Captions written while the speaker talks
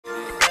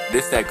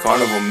This that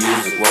carnival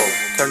music,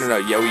 whoa. Turn it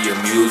up, yeah, we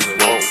amuse,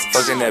 whoa.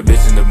 Fucking that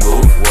bitch in the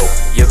move, whoa.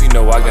 Yeah, you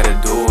know I gotta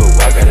do it,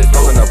 I gotta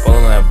smoking up all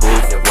on that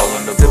booth,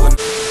 rolling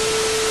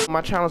the My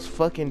channel's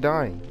fucking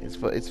dying. It's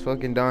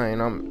fucking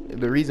dying.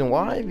 The reason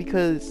why,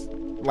 because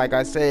like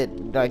I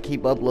said, I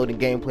keep uploading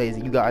gameplays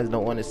and you guys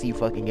don't want to see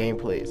fucking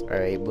gameplays.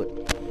 Alright,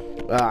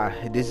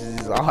 but this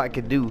is all I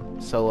could do.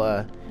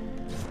 So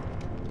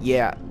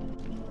yeah.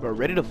 But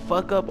ready to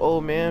fuck up,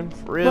 old man,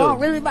 for real. Bro, I'm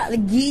really about to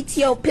get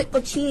your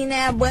pickle chin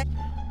ass, boy.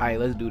 Alright,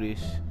 let's do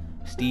this.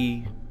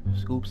 Steve,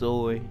 Scoops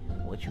Oy,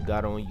 what you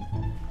got on you?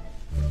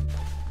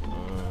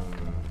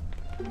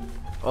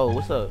 Oh,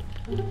 what's up?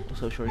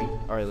 What's up, shorty?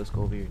 Alright, let's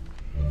go over here.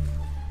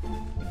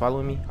 You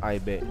following me? I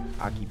bet.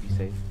 I'll keep you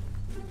safe.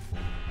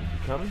 You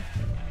coming?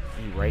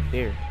 You right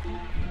there.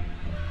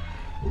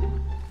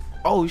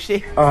 Oh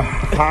shit. He's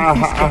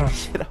got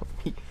shit on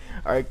me.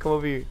 Alright, come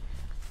over here.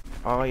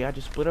 Oh, y'all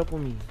just split up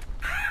with me.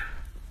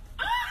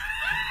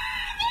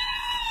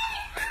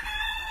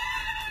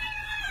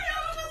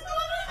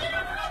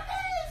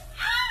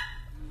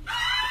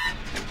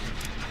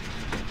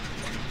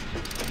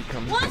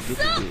 What's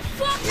up,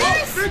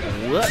 fuckers?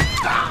 What?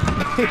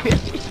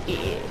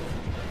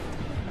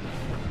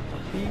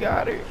 He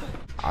got her.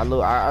 I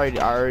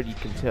already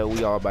can tell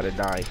we all about to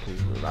die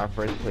because our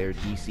first player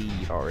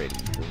DC'd already.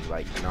 So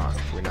like, nah,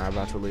 we're not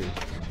about to live.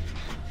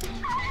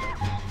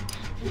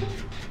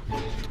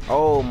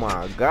 Oh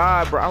my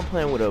god, bro, I'm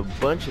playing with a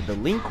bunch of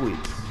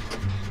delinquents.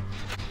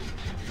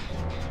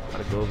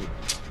 Gotta go.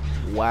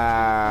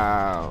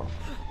 Wow.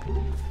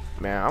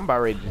 Man, I'm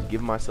about ready to just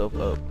give myself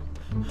up.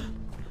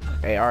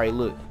 Hey, alright,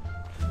 look.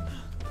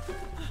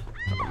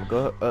 I'm gonna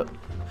go up.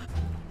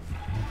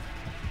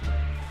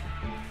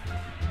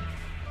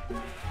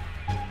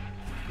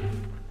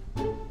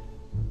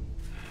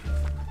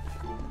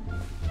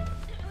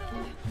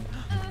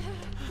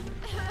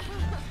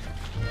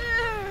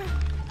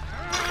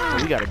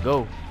 We gotta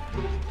go.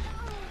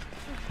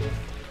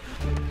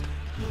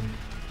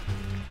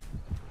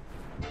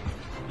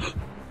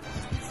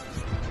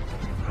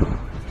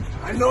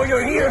 I know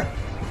you're here.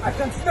 I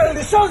can smell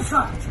the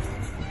sunshine.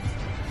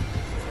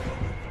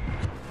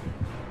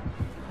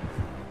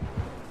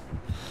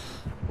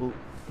 Ooh.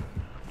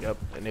 Yep,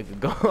 that nigga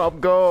go. I'm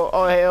going.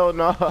 Oh hell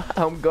no,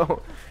 I'm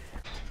going.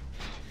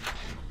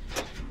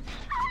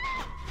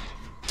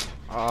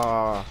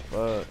 Ah,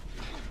 fuck.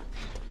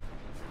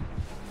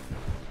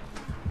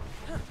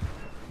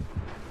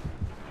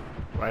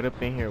 Right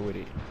up in here with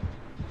it.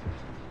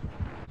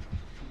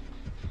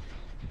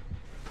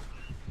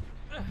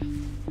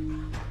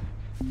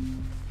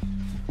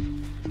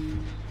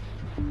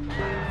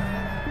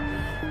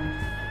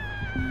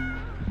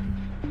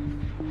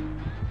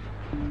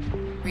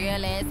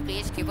 Real ass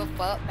bitch, give a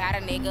fuck about a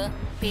nigga.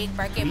 Big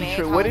Birkin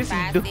bag, What is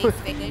he doing?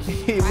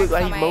 He look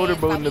like he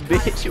motorboating the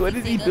bitch. What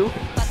is he doing?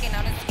 Fucking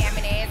on a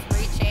scamming ass,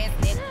 rich ass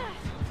nigga.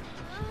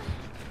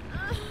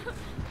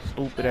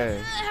 Stupid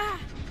ass.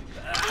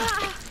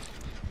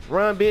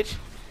 Run, bitch.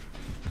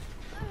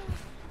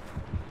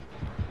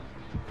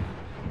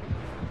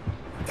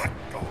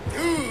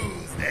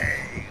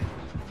 Tuesday.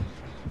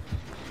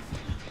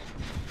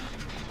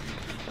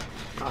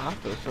 I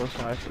feel so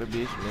sorry for the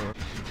bitch, man.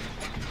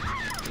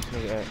 This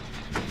nigga act.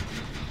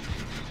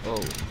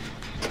 Oh.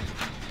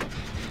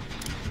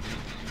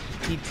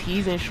 He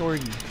teasing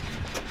shorty.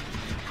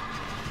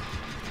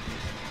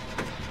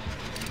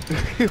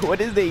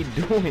 What is they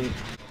doing?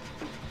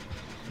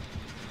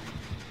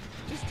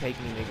 Just take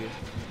me, nigga.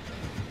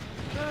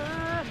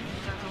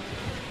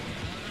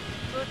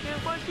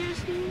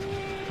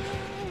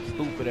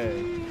 Stupid ass.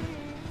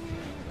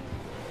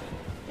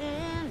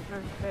 In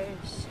her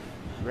face.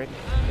 Ready?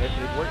 Ready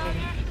to work,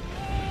 nigga?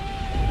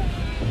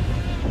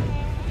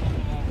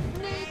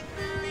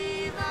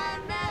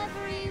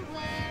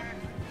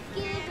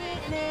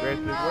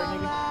 Ready to work,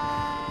 nigga?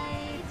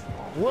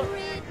 What?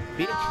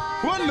 Bitch.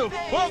 What the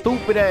fuck?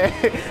 Stupid ass.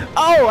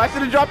 Oh, I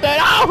should have dropped that.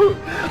 Oh!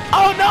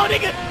 Oh no,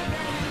 nigga!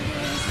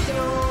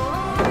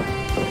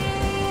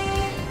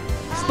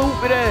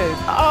 Stupid ass.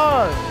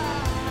 Oh!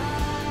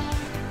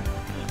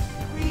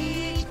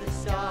 Reach the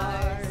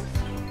stars.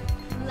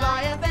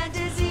 Fly a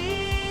fantasy.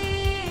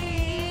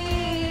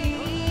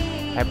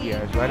 Happy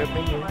ass right up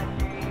in here.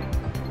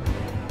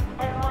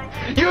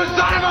 You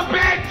son of a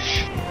bitch!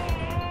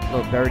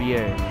 Little dirty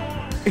ass.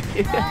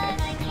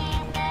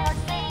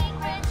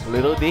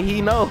 Little did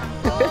he know.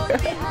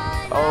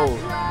 Oh,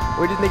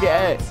 where this nigga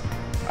at?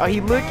 Oh,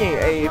 he looking.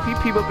 Hey, if he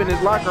peep up in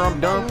his locker, I'm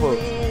done for.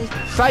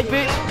 Psych,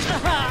 bitch.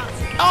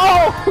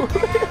 Oh!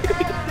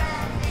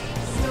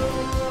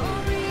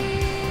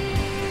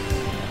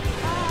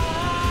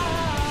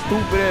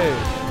 Stupid ass.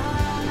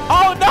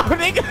 Oh no,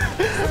 nigga.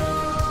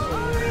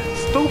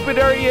 Stupid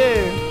dirty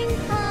ass.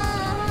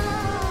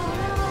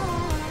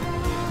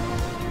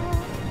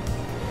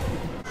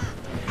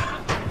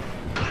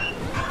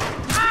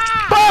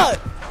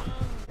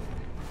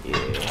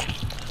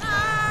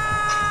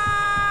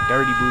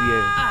 Dirty booty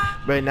ass.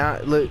 But now,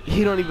 look,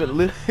 he don't even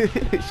look.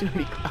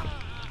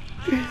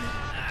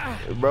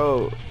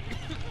 Bro,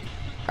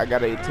 I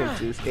gotta attempt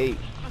to escape.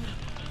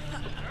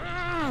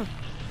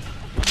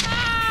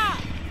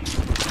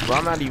 Bro,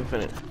 I'm not even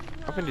finna.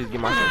 I'm finna just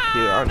get myself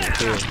killed. I don't even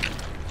care.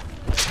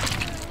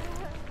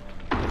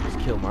 Just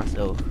kill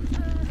myself.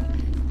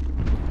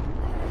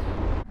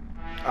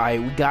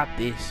 Alright, we got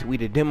this. We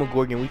the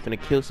Demogorgon. We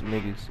finna kill some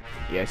niggas.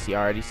 Yeah, see,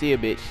 I already see a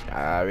bitch.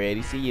 I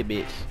already see a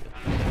bitch.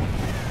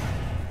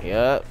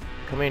 Yup.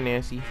 Come here,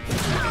 Nancy.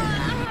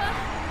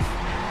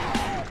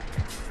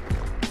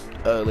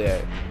 Oh, yeah.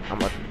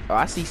 Oh,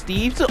 I see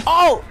Steve too.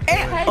 Oh!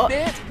 Hey,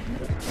 bitch!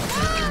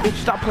 Bitch,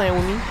 stop playing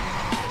with me.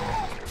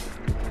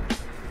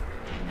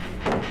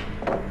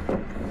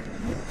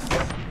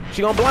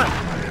 She gonna blind.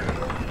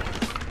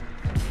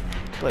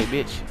 Play,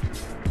 bitch.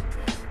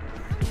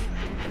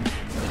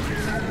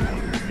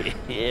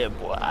 Yeah,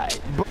 boy.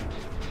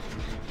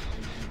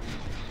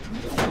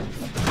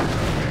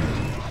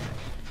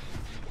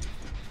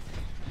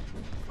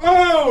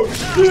 Oh,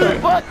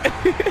 shit! What the fuck?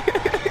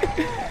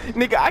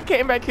 Nigga, I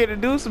came back here to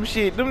do some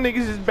shit. Them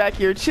niggas is back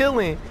here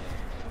chilling.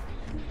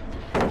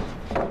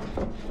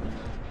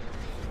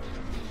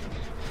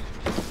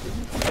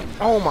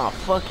 Oh my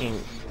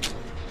fucking.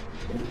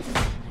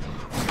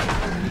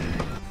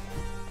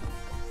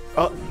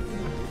 Oh.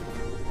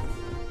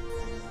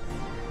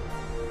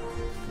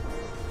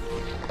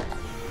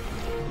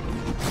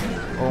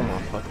 Oh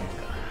my fucking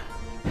god.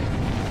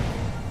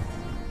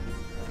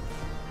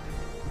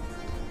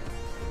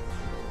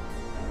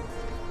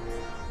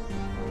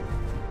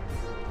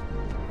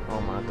 Oh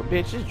my god,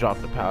 bitch, just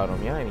drop the powder on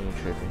me. I ain't even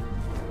tripping.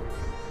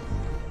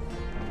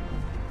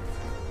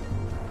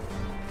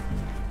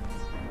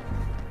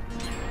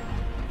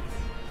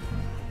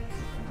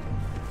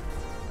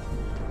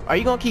 Are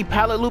you gonna keep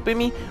pallet looping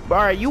me? But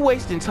alright, you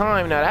wasting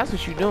time now. That's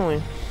what you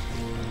doing.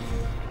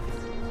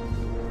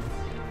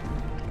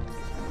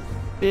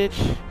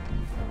 Bitch.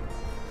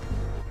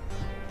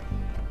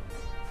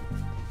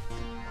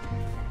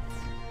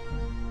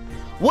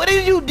 What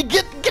did you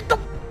get the?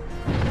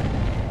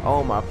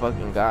 Oh my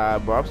fucking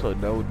god, bro! I'm so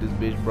done with this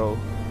bitch, bro.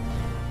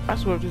 I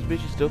swear, if this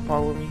bitch is still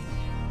following me,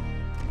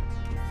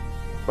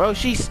 bro.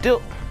 She's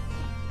still.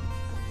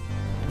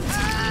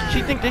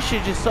 She think this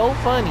shit just so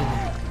funny.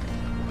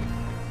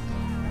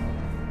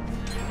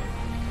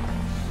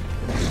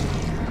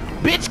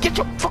 Bitch, get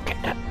your fucking.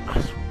 Look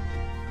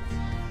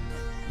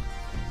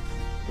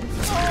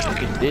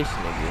at this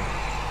nigga.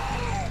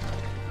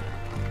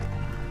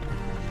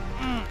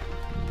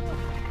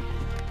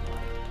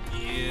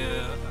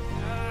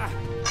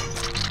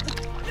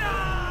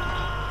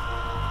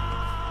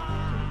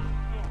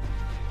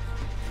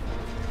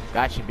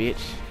 Gotcha,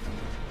 bitch.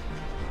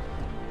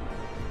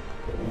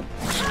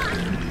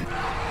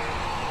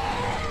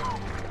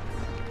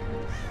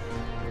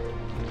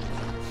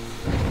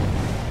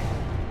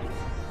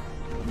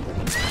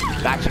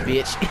 Gotcha,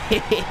 bitch.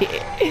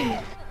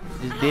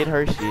 Just did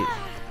her shit.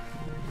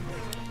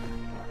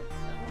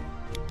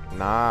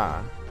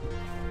 Nah.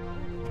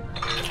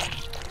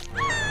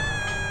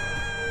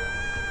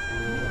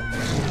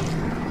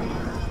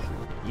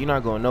 You're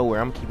not going nowhere.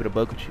 I'm gonna keep it a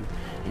buck with you.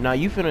 Now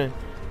you finna.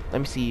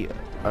 Let me see.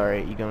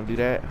 Alright, you gonna do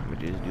that? I'm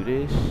gonna just do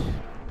this. You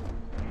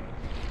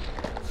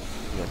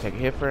gonna take a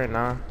hit for it?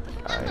 Nah.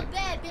 Alright.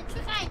 Bad bitch,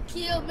 you can't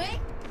kill me.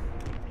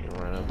 You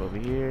run up over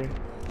here.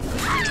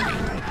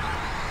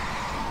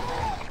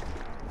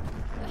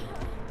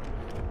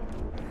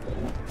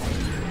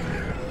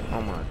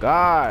 Oh my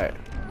god.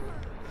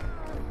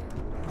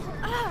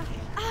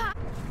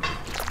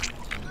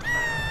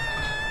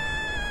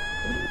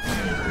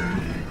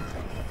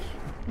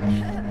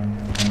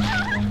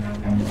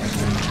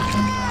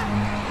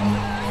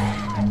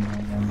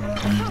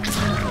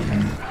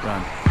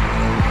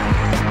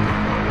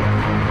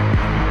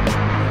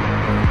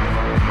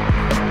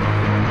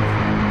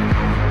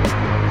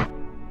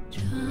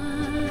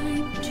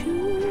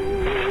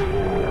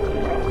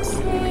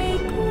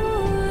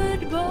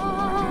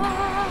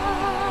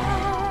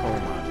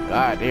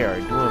 God, they are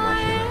doing my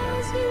shit right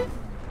now.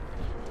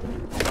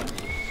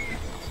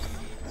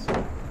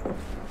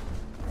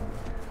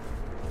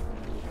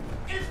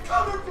 It's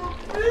coming from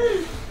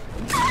me!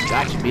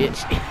 Gotcha, bitch.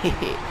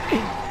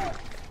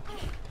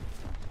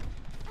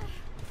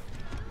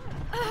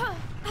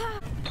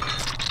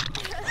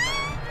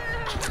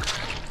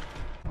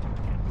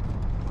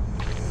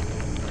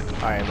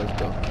 Alright, let's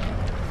go.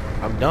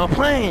 I'm done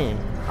playing.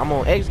 I'm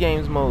on X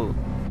Games mode.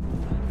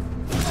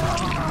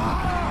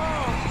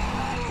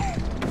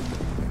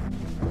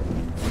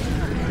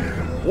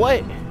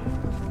 What?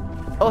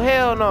 Oh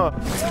hell no!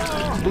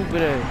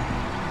 Stupid ass.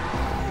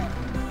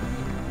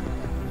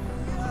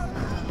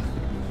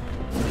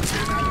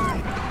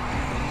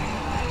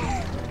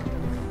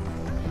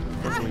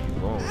 Where you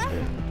going with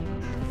that?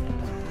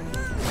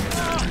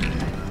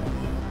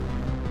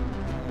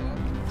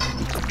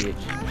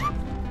 Bitch.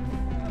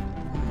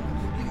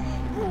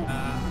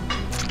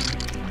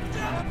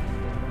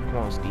 Come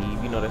on,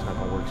 Steve. You know that's not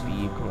gonna work,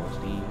 Steve. Come on,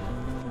 Steve.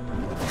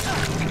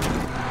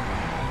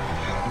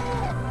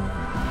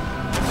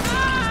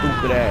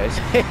 Stupid ass.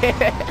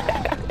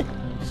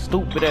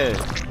 Stupid ass.